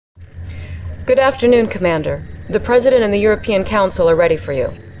Good afternoon, Commander. The President and the European Council are ready for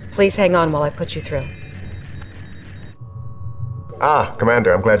you. Please hang on while I put you through. Ah,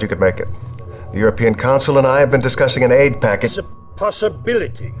 Commander, I'm glad you could make it. The European Council and I have been discussing an aid package. It's a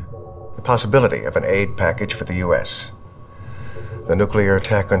possibility. The possibility of an aid package for the U.S. The nuclear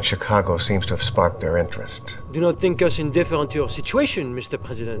attack on Chicago seems to have sparked their interest. Do not think us indifferent to your situation, Mr.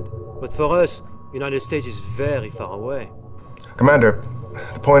 President. But for us, the United States is very far away. Commander,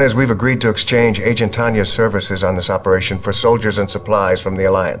 the point is we've agreed to exchange Agent Tanya's services on this operation for soldiers and supplies from the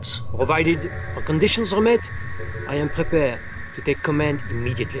Alliance. Provided our conditions are met, I am prepared to take command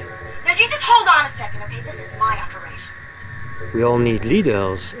immediately. Now you just hold on a second, okay? This is my operation. We all need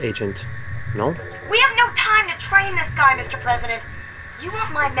leaders, Agent. No? We have no time to train this guy, Mr. President. You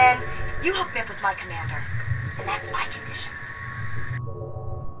want my men, you hook me up with my commander. And that's my condition.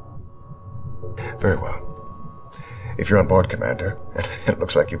 Very well. If you're on board, Commander, and it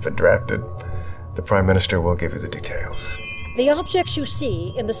looks like you've been drafted, the Prime Minister will give you the details. The objects you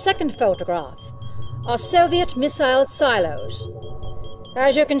see in the second photograph are Soviet missile silos.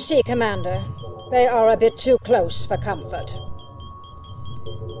 As you can see, Commander, they are a bit too close for comfort.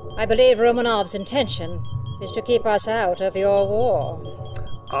 I believe Romanov's intention is to keep us out of your war.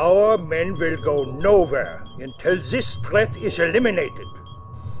 Our men will go nowhere until this threat is eliminated.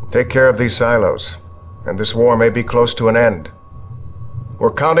 Take care of these silos, and this war may be close to an end.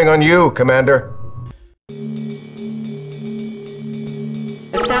 We're counting on you, Commander.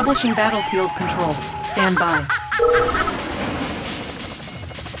 Establishing battlefield control. Stand by.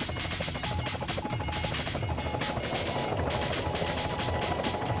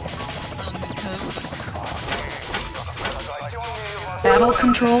 Battle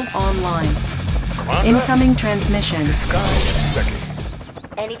control online. Incoming transmission.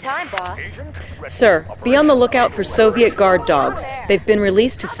 Anytime, boss. Sir, be on the lookout for Soviet guard dogs. They've been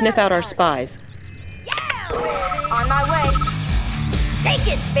released to sniff out our spies. Yeah! On my way. Take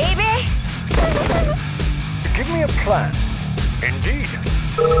it, baby! Give me a plan. Indeed.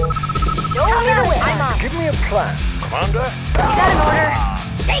 Show me the way. I'm on. Give me a plan. Commander? You got an order?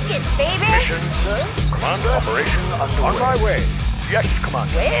 Take it, baby! Mission, sir. Commander? Operation underway. On my way. Yes,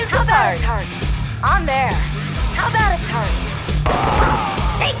 Commander. Where's the target? On there. How about a target?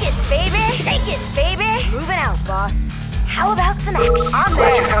 Take it, baby! Take it, baby! Moving out, boss. How about some action? On there.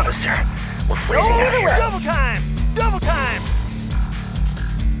 Glad you found us, sir. We're freezing out here. Double time! Double time!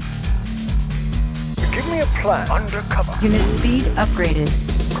 Give me a plan. Undercover. Unit speed upgraded.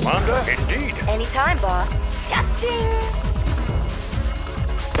 Commander? Indeed. Anytime, boss. Cha-ching!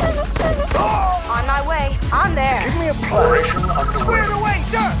 On my way. On there. Give me a plan. Operation underway. Squared away,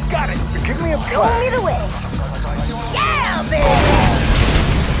 sir! Got it. Give me a Show plan. me the way. Yeah, baby!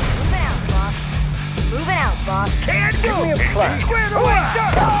 Moving out, boss. Moving out, boss. Can't do. Give me a plan. Squared away, sir!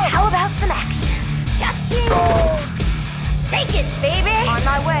 How about some action? Cha-ching! Take it, baby! On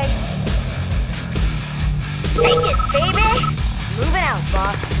my way. Take it, baby! Moving out,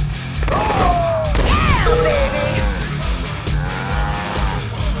 boss. Yeah, baby!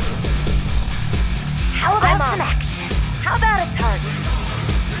 How about some action? How about a target?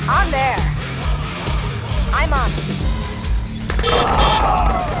 On there. I'm on.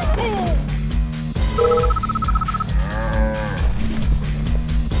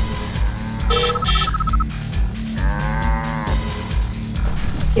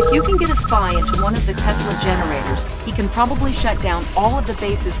 If you can get a spy into one of the Tesla generators, he can probably shut down all of the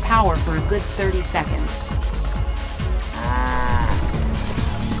base's power for a good 30 seconds.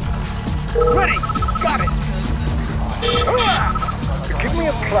 Ready! Got it! Give me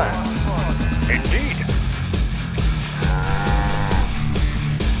a plan. Indeed.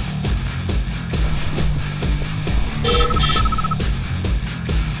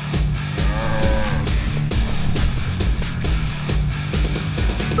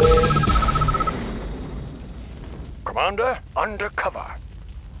 Commander, undercover.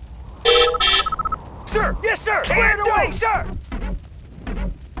 Sir! Yes, sir! Squared away, sir!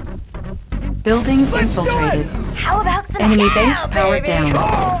 Building infiltrated. How about some Enemy action? base powered down.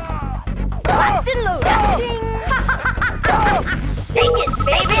 Locked and loaded. Take it,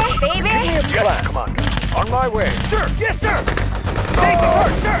 baby! Baby! Yes, Commander. On my way. Sir! Yes, sir! Take it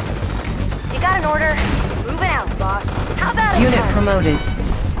first, sir! You got an order? Moving out, boss. How about a Unit target? promoted.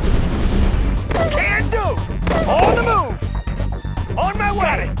 Can do! On the move! On my way!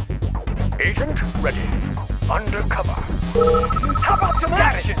 Got it! Agent ready. Undercover. How about some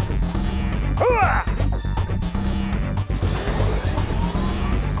action? Hooah!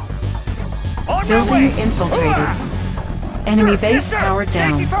 On my Building way! infiltrated. Hooah! Enemy Sir, base yes, sir. powered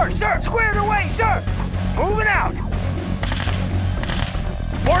down. Safety first, sir! Squared away, sir! Moving out!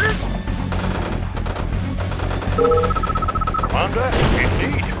 Orders? Commander,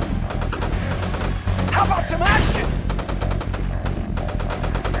 indeed. How about some action?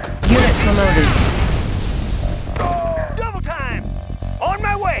 Unit promoted. Double time! On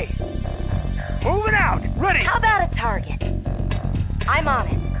my way! Moving out! Ready! How about a target? I'm on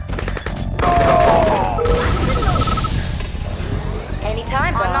it.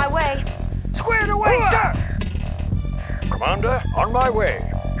 Anytime, boss. On my way. Squared away, sir! Commander, on my way.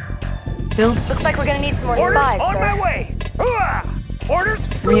 Build. Looks like we're gonna need some more Orders spies, on sir. my way! Hooah! Orders!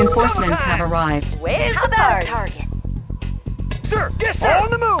 Reinforcements double time. have arrived. Where's the target? Sir, yes, sir! On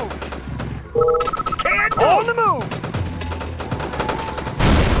the move! Can't do. On the move!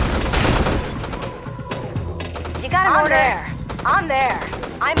 You got an order? There. I'm there.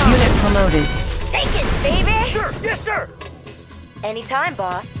 I'm on Unit it. promoted. Take it, baby! Sir, yes, sir! Anytime,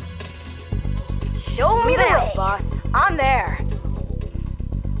 boss. Show me the rope, boss. I'm there.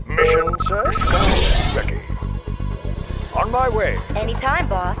 Mission, sir. Stand ready. On my way. Anytime,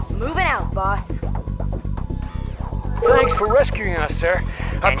 boss. Moving out, boss. Thanks for rescuing us, sir.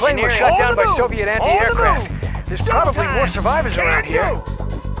 Our plane was shot down by Soviet anti-aircraft. There's probably more survivors around here.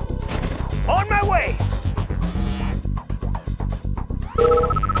 On my way!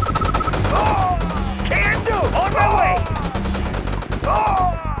 Oh, can do! On my way!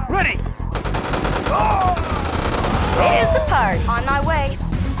 Oh, ready! Oh, Here's the party. On my way.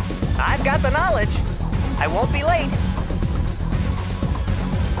 I've got the knowledge. I won't be late.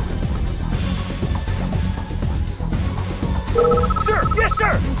 sir! Yes,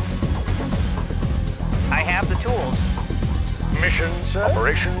 sir! I have the tools. Mission, sir.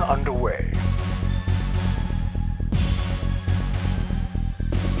 Operation underway.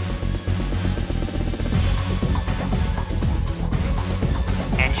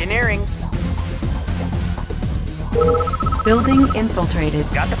 Engineering. Building infiltrated.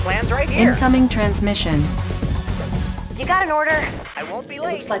 Got the plans right here. Incoming transmission. You got an order? I won't be It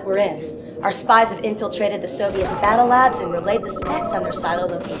late. looks like we're in. Our spies have infiltrated the Soviets' battle labs and relayed the specs on their silo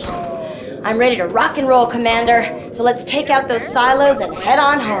locations. I'm ready to rock and roll, Commander. So let's take out those silos and head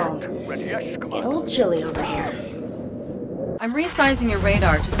on home. It's getting a little chilly over here. I'm resizing your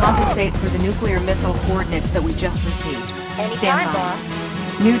radar to compensate for the nuclear missile coordinates that we just received. Anytime, Stand by.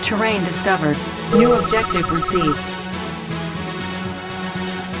 boss. New terrain discovered. New objective received.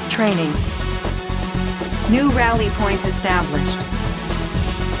 Training. New rally point established.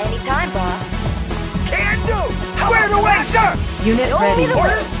 Anytime, boss. Can do! Squared away, sir! Unit Show me ready. the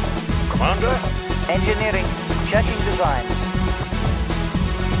way. Commander, Engineering. Checking design.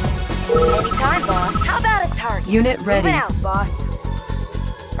 Anytime, boss. How about a target? Unit ready. Moving out, boss.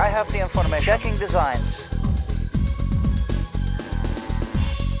 I have the information. Checking designs.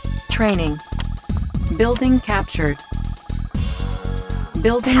 Training. Building captured.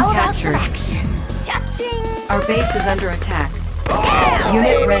 Building How about some captured. action? Cha-ching! Our base is under attack. Yeah,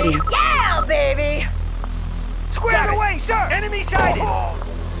 Unit baby. ready. Yeah, baby! squared away, sir! Enemy sighted!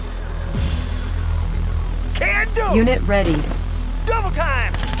 Can do! Unit ready. Double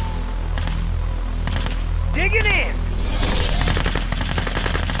time! Digging in!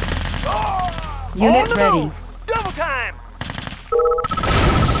 Unit On the ready. move. Double time!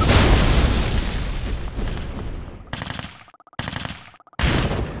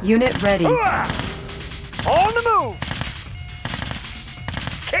 Unit ready. Hooah! On the move!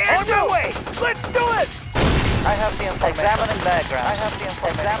 Can do! Way. Let's do it! I have the information. Examining background. I have the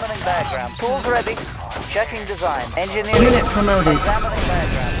information. Examining background. Tools ready. Checking design. Engineering. Unit promoted. Examining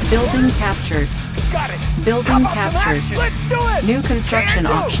background. Building captured. Got it! Building How about some captured. action? Let's do it! New construction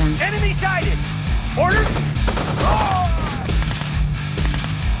Can do. options. Enemy sighted! Orders? Oh!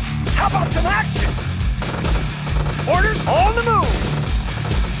 How about some action? Orders on the move!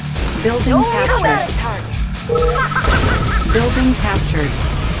 Building How about captured. a target? Building captured.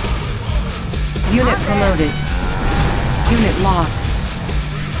 Unit promoted. Unit lost.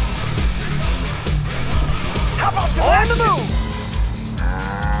 How about some on the move?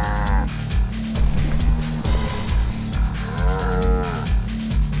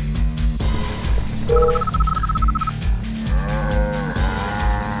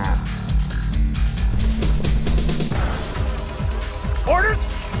 Orders?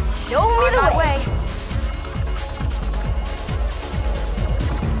 Show me the way.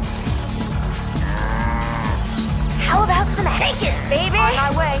 How about some action? Take it, baby! On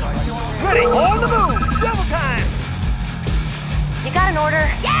my way. Ready, on the move! Double time! You got an order?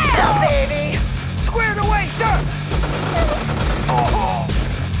 Yeah, baby! Squared away, sir! Oh.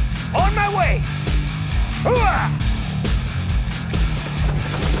 On my way! Hooah!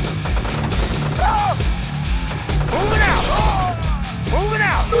 Oh. Moving out! Moving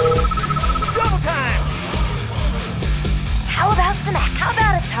out! Double time! How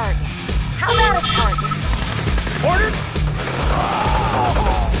about a target? How about a target? Ordered.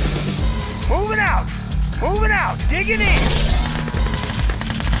 Moving out. Moving out. Digging in.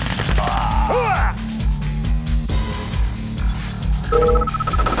 Hooah!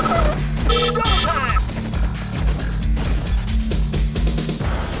 Go time.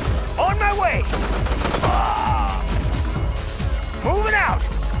 On my way. Moving out.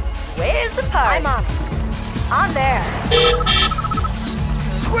 Where's the party? I'm on it. I'm there.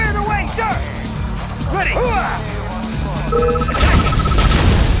 Squared away, sir. Ready.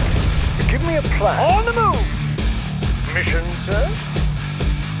 Give me a plan. On the move. Mission, sir.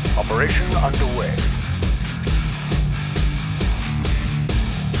 Operation underway.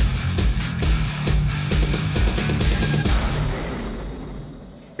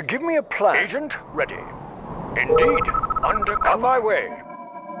 Give me a plan. Agent, ready. Indeed. Undercover. On my way.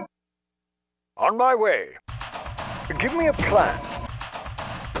 On my way. Give me a plan.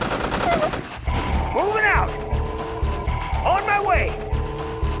 Moving out. On my way.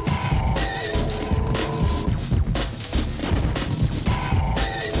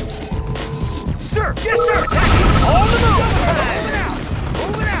 Sir, yes, sir. Attacking. On the move. Moving out.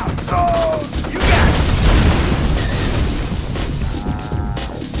 Moving out. Oh, you got it.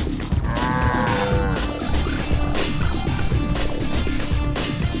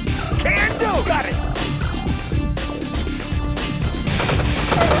 Can do. Got it.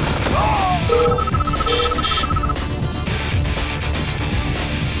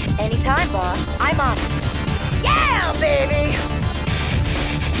 Anytime, boss. I'm on it. Yeah, baby!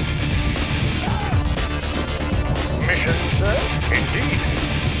 Mission, sir? Indeed.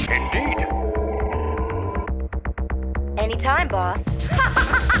 Indeed. Anytime, boss.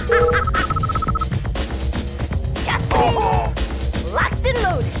 Got locked and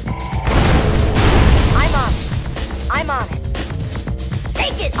loaded. I'm on it. I'm on it.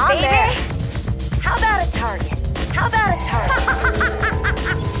 Take it, baby! There. How about a target? How about a target?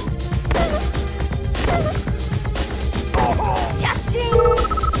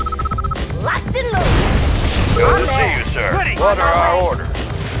 Locked and loaded. Good to see you, sir. Ready. What are our orders?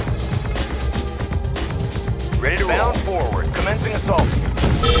 Ready to bound forward. Commencing assault.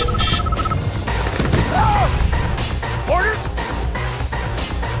 Orders.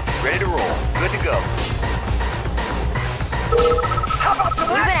 Ready to roll. Good to go. How about some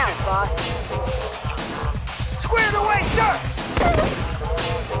Move action? out, boss. Square the way, sir.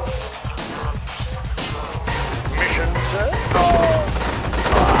 Mission, sir.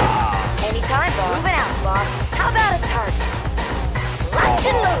 Anytime, boss. Moving out, boss. How about a target? Locked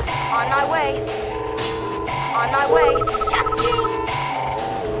and loaded. On my way. On my way.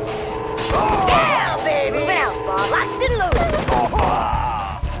 Yeah, baby. Moving out, boss. Locked and loaded.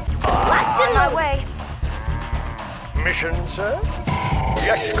 Locked and loaded. On my way. Mission, sir.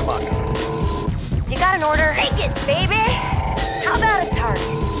 Yes, Commander. You got an order? Take it, baby. How about a target?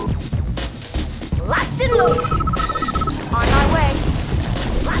 Locked and loaded. On my way.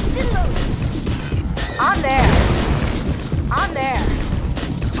 Locked and loaded. I'm there. I'm there.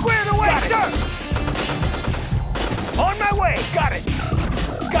 Square the way, Got it. sir. On my way. Got it.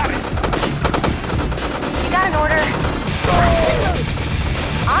 Got it. You got an order? Locked and loaded.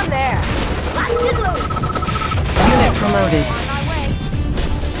 I'm there. Locked and loaded. Unit promoted. On my way.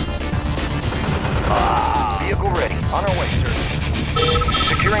 Vehicle ready. On our way, sir.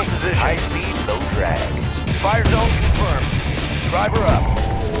 Securing position. High speed, low drag. Fire zone confirmed. Driver up.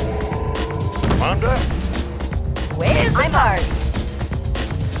 Commander? Where's the party?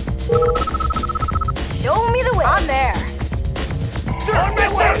 Show me the way. I'm there. Sir, on my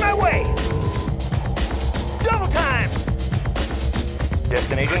way. On my way. Double time.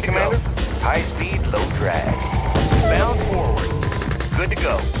 Destination, Commander? High speed, low drag. Bound forward. Good to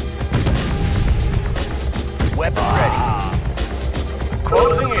go. Weapons ready.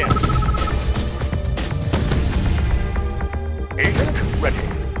 Closing in. Agent ready.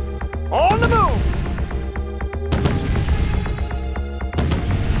 On the move.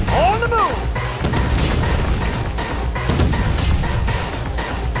 On the move.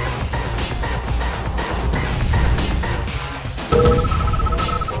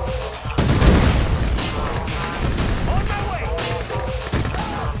 On my way.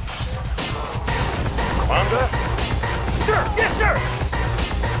 Commander? Sir, yes, sir.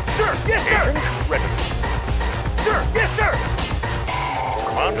 Sir, yes, sir. Agent ready. Sir, yes, sir.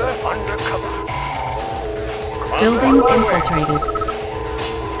 Commander, undercover. Building infiltrated.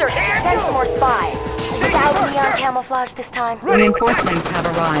 Sir, send some more spies. Without neon camouflage this time. Reinforcements have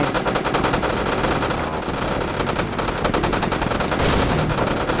arrived.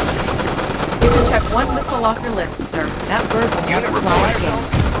 If the check One missile off your list, sir. That bird will never fly again.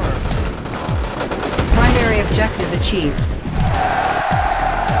 Primary objective achieved.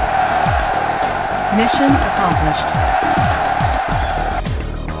 Mission accomplished.